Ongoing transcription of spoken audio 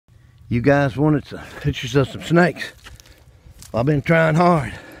You guys wanted some pictures of some snakes. I've been trying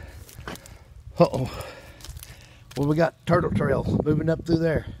hard. Uh-oh. Well, we got Turtle Trail moving up through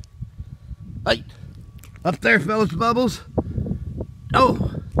there. Hey, up there, fellas, bubbles.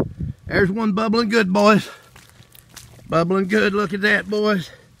 Oh, there's one bubbling good, boys. Bubbling good, look at that,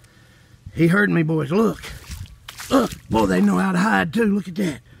 boys. He heard me, boys, look. Look, boy, they know how to hide too, look at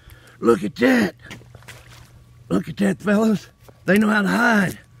that. Look at that. Look at that, fellas. They know how to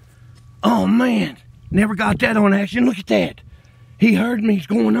hide. Oh, man, never got that on action, look at that. He heard me, he's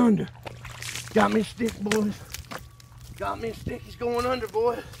going under. Got me a stick, boys. Got me a stick, he's going under,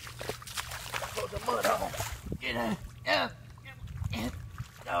 boys. Put the mud on. Get out.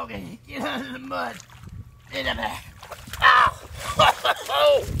 Okay, get out of the mud. Get it back. Ow!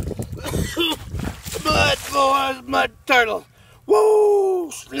 Mud, boys, mud turtle. Woo!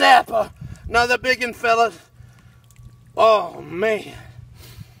 Snapper. Another big one, fellas. Oh, man.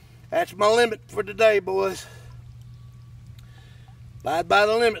 That's my limit for today, boys. Abide by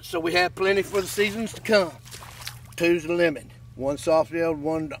the limit so we have plenty for the seasons to come. 2's the limit. 1 soft-tailed,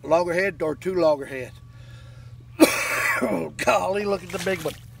 1 loggerhead, or 2 loggerheads. Oh, golly, look at the big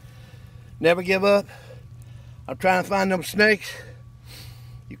one. Never give up. I'm trying to find them snakes.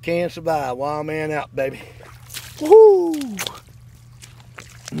 You can survive. Wild man out, baby. Woo!